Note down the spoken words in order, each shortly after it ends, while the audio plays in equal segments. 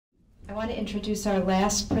I want to introduce our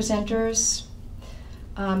last presenters.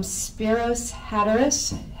 Spiros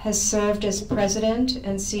Hatiras has served as president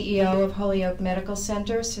and CEO of Holyoke Medical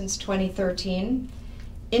Center since 2013.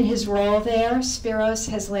 In his role there, Spiros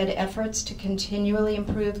has led efforts to continually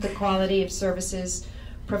improve the quality of services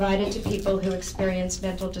provided to people who experience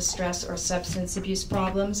mental distress or substance abuse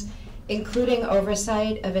problems, including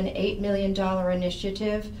oversight of an $8 million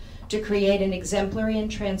initiative to create an exemplary and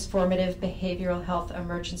transformative behavioral health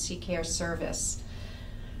emergency care service.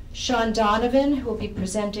 Sean Donovan, who will be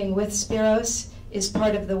presenting with Spiros, is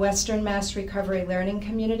part of the Western Mass Recovery Learning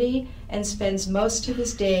Community and spends most of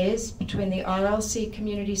his days between the RLC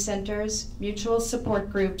community centers, mutual support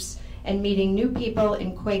groups, and meeting new people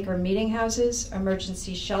in Quaker meeting houses,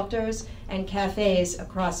 emergency shelters, and cafes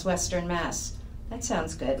across Western Mass. That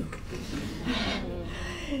sounds good.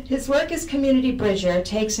 His work as community bridger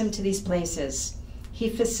takes him to these places. He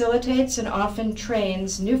facilitates and often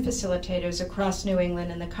trains new facilitators across New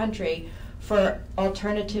England and the country for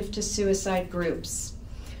alternative to suicide groups.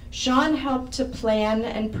 Sean helped to plan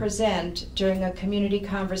and present during a community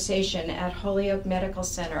conversation at Holyoke Medical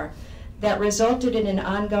Center that resulted in an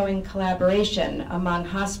ongoing collaboration among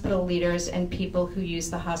hospital leaders and people who use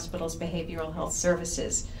the hospital's behavioral health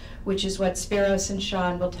services, which is what Spiros and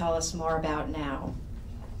Sean will tell us more about now.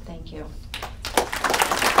 Thank you.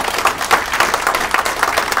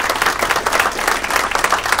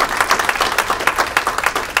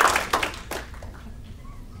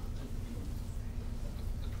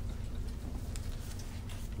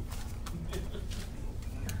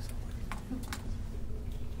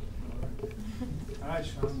 All right,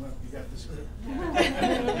 Sean, you got the script.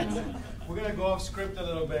 We're going to go off script a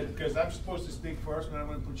little bit because I'm supposed to speak first, but I'm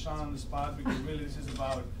going to put Sean on the spot because really this is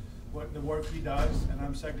about what the work he does, and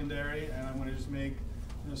I'm secondary, and I'm going to just make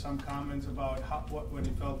some comments about what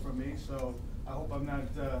he felt for me. So I hope I'm not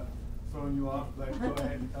throwing you off, but go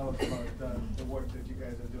ahead and tell us about the work that you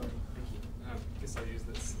guys are doing. I guess I'll use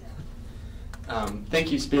this.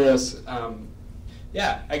 Thank you, Spiros.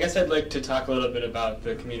 Yeah, I guess I'd like to talk a little bit about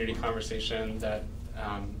the community conversation that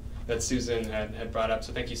that Susan had brought up.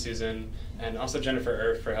 So thank you, Susan, and also Jennifer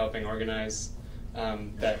Earth for helping organize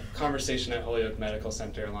that conversation at Holyoke Medical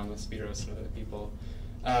Center along with Spiros and other people.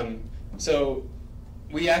 So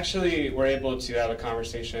we actually were able to have a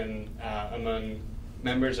conversation among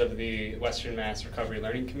members of the Western Mass Recovery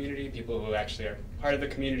Learning Community, people who actually are part of the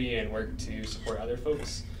community and work to support other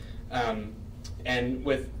folks. And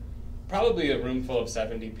with probably a room full of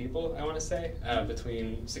 70 people, I want to say,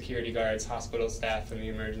 between security guards, hospital staff in the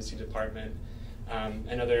emergency department,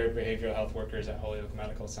 and other behavioral health workers at Holyoke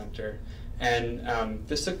Medical Center. And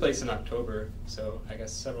this took place in October, so I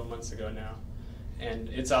guess several months ago now. And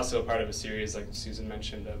it's also a part of a series, like Susan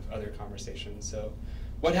mentioned, of other conversations. So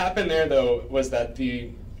what happened there, though, was that the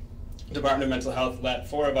Department of Mental Health let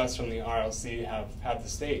 4 of us from the RLC have the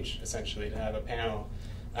stage, essentially, to have a panel.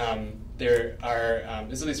 There's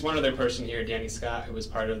at least one other person here, Danny Scott, who was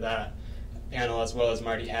part of that panel, as well as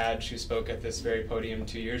Marty Hadge, who spoke at this very podium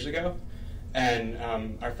 2 years ago, and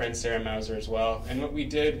our friend Sarah Mauser as well. And what we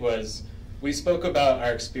did was we spoke about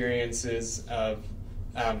our experiences of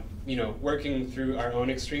working through our own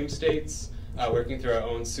extreme states, working through our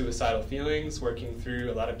own suicidal feelings, working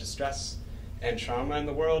through a lot of distress and trauma in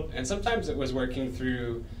the world. And sometimes it was working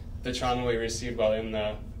through the trauma we received while in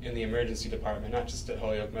the emergency department, not just at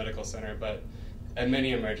Holyoke Medical Center, but at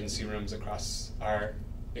many emergency rooms across our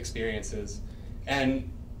experiences. And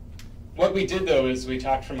what we did, though, is we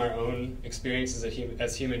talked from our own experiences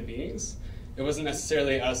as human beings. It wasn't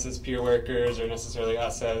necessarily us as peer workers or necessarily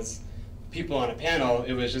us as people on a panel.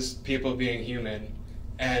 It was just people being human.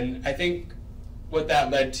 And I think what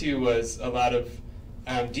that led to was a lot of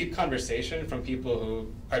deep conversation from people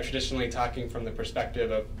who are traditionally talking from the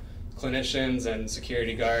perspective of clinicians and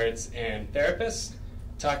security guards and therapists,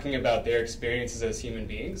 talking about their experiences as human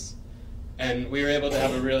beings. And we were able to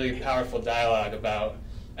have a really powerful dialogue about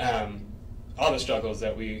all the struggles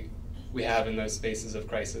that we have in those spaces of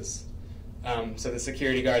crisis. So the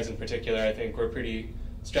security guards in particular, I think, were pretty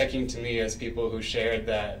striking to me as people who shared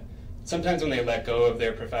that sometimes when they let go of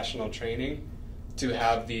their professional training to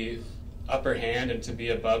have the upper hand and to be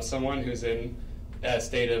above someone who's in a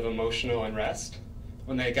state of emotional unrest,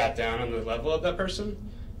 when they got down on the level of that person,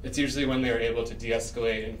 it's usually when they were able to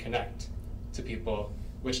de-escalate and connect to people,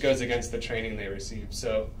 which goes against the training they received.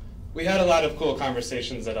 So we had a lot of cool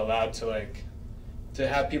conversations that allowed to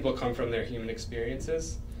have people come from their human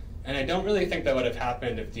experiences. And I don't really think that would have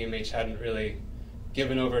happened if DMH hadn't really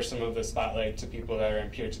given over some of the spotlight to people that are in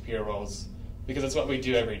peer-to-peer roles, because it's what we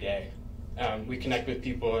do every day. We connect with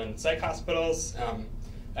people in psych hospitals. I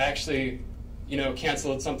actually,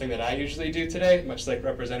 canceled something that I usually do today, much like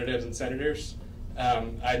representatives and senators.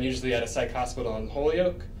 I'm usually at a psych hospital in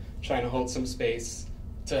Holyoke, trying to hold some space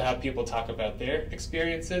to have people talk about their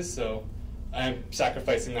experiences. So I'm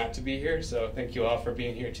sacrificing that to be here. So thank you all for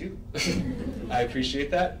being here too. I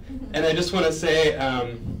appreciate that. And I just want to say,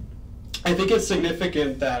 I think it's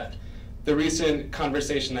significant that the recent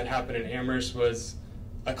conversation that happened in Amherst was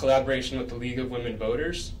a collaboration with the League of Women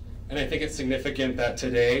Voters. And I think it's significant that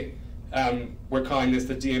today we're calling this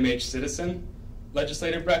the DMH Citizen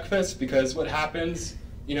Legislative Breakfast, because what happens,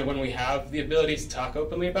 when we have the ability to talk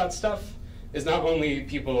openly about stuff is not only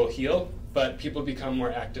people heal, but people become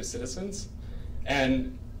more active citizens.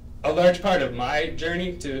 And a large part of my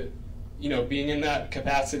journey to, being in that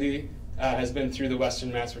capacity has been through the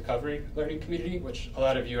Western Mass Recovery Learning Community, which a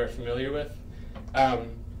lot of you are familiar with.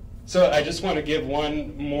 So I just want to give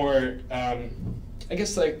one more,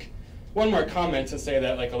 one more comment to say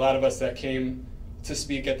that a lot of us that came to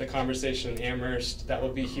speak at the conversation in Amherst, that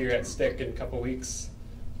will be here at STIC in a couple weeks,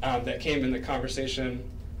 that came in the conversation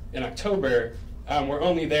in October, we're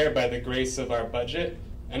only there by the grace of our budget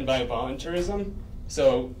and by volunteerism.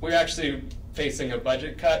 So we're actually facing a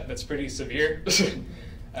budget cut that's pretty severe,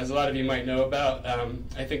 as a lot of you might know about.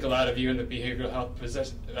 I think a lot of you in the behavioral health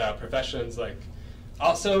professions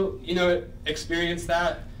also experience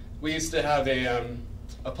that. We used to have a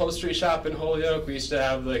upholstery shop in Holyoke. We used to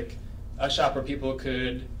have a shop where people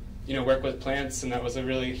could work with plants, and that was a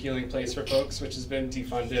really healing place for folks, which has been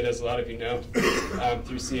defunded, as a lot of you know,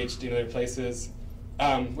 through CHD and other places,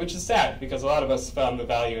 which is sad because a lot of us found the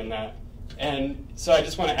value in that. And so I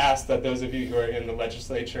just want to ask that those of you who are in the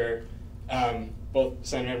legislature, both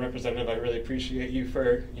Senator and Representative, I really appreciate you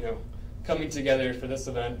for coming together for this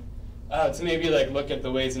event, to maybe look at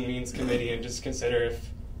the Ways and Means Committee and just consider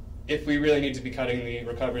if we really need to be cutting the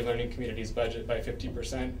Recovery Learning Community's budget by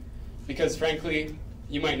 50%, because frankly,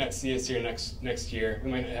 you might not see us here next year.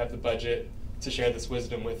 We might not have the budget to share this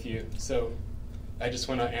wisdom with you. So I just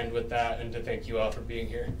want to end with that and to thank you all for being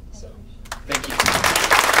here. So thank you.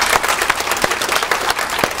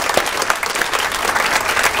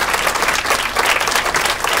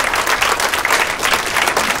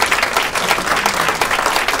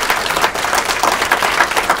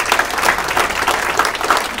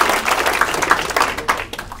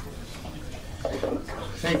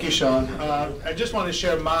 Thank you, Sean. I just want to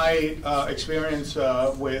share my experience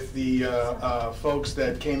with the folks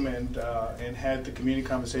that came and had the community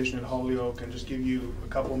conversation in Holyoke, and just give you a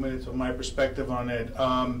couple minutes of my perspective on it.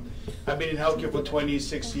 I've been in healthcare for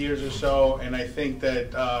 26 years or so, and I think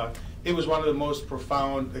that it was one of the most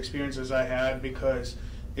profound experiences I had, because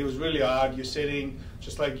it was really odd. You're sitting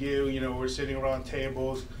just like we're sitting around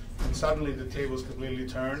tables, and suddenly the tables completely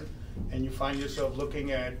turn. And you find yourself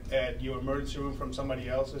looking at your emergency room from somebody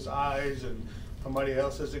else's eyes and somebody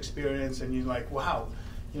else's experience, and you're like, wow,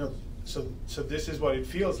 so this is what it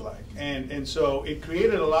feels like. And so it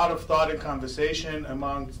created a lot of thought and conversation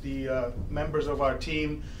amongst the members of our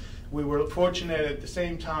team. We were fortunate at the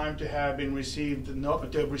same time to have received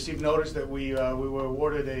notice that we were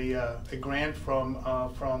awarded a grant from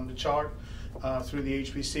the chart through the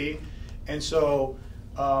HPC, and so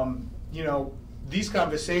these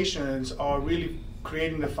conversations are really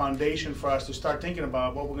creating the foundation for us to start thinking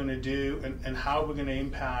about what we're going to do and how we're going to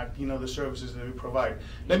impact, the services that we provide.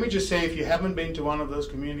 Let me just say, if you haven't been to one of those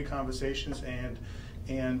community conversations and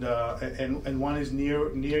one is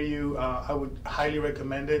near you, I would highly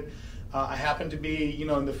recommend it. I happen to be,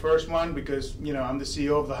 in the first one because, I'm the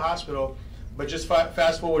CEO of the hospital. But just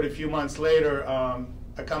fast forward a few months later,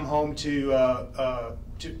 I come home to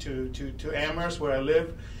Amherst, where I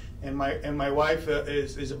live. And my wife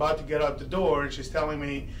is about to get out the door, and she's telling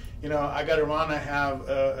me, I got to run. I have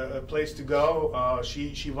a place to go.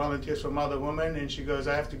 She volunteers for Mother Women, and she goes,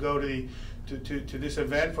 I have to go to this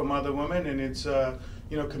event for Mother Women, and it's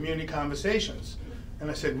community conversations.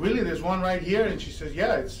 And I said, really? There's one right here? And she says,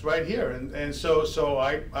 yeah, it's right here. And so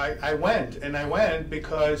I went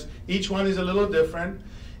because each one is a little different.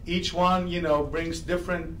 Each one brings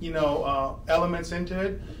different elements into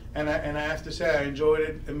it. And I have to say, I enjoyed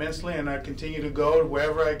it immensely, and I continue to go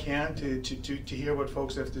wherever I can to hear what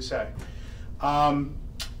folks have to say.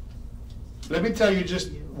 Let me tell you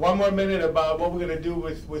just one more minute about what we're going to do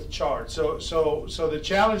with CHART. So the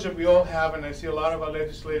challenge that we all have, and I see a lot of our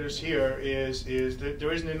legislators here, is that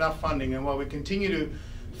there isn't enough funding. And while we continue to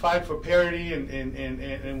fight for parity and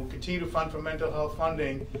we'll continue to fund for mental health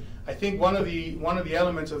funding, I think one of the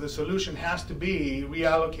elements of the solution has to be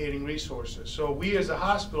reallocating resources. So we as a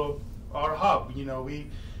hospital, our hub,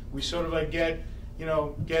 we sort of get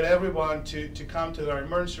get everyone to come to our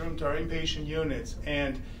emergency room, to our inpatient units.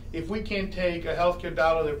 And if we can take a healthcare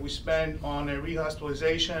dollar that we spend on a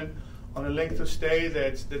rehospitalization, on a length of stay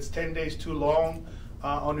that's 10 days too long,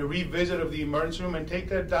 on a revisit of the emergency room, and take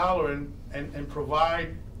that dollar and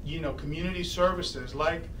provide community services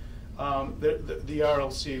like the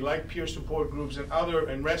RLC, like peer support groups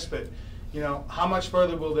and respite, how much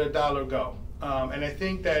further will that dollar go? And I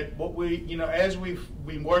think that what as we've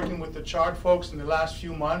been working with the CHART folks in the last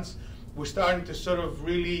few months, we're starting to sort of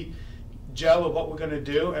really gel of what we're going to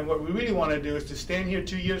do. And what we really want to do is to stand here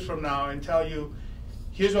 2 years from now and tell you,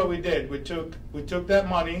 here's what we did. We took that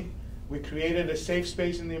money, we created a safe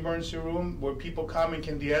space in the emergency room where people come and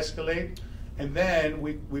can de-escalate, and then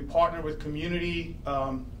we partner with community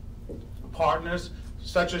partners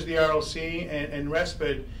such as the RLC and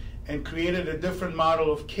respite, and created a different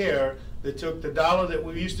model of care that took the dollar that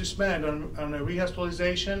we used to spend on a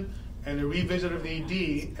rehospitalization and a revisit of the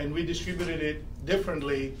ED and redistributed it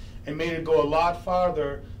differently and made it go a lot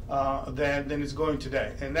farther than it's going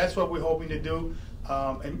today. And that's what we're hoping to do,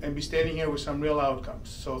 and be standing here with some real outcomes.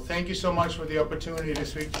 So thank you so much for the opportunity to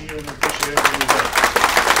speak to you, and I appreciate everything you do.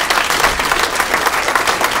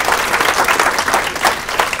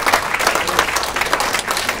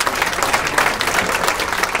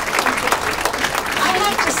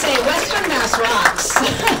 Western Mass rocks.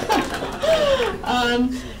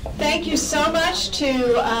 Thank you so much to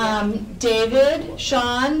David,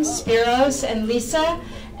 Sean, Spiros, and Lisa,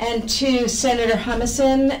 and to Senator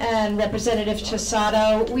Humison and Representative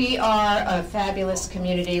Tosato. We are a fabulous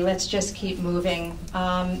community. Let's just keep moving.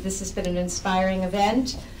 This has been an inspiring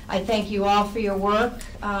event. I thank you all for your work.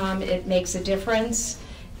 It makes a difference.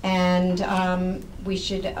 And we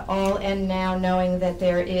should all end now knowing that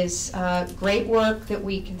there is great work that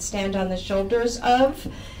we can stand on the shoulders of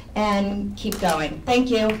and keep going. Thank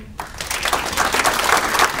you.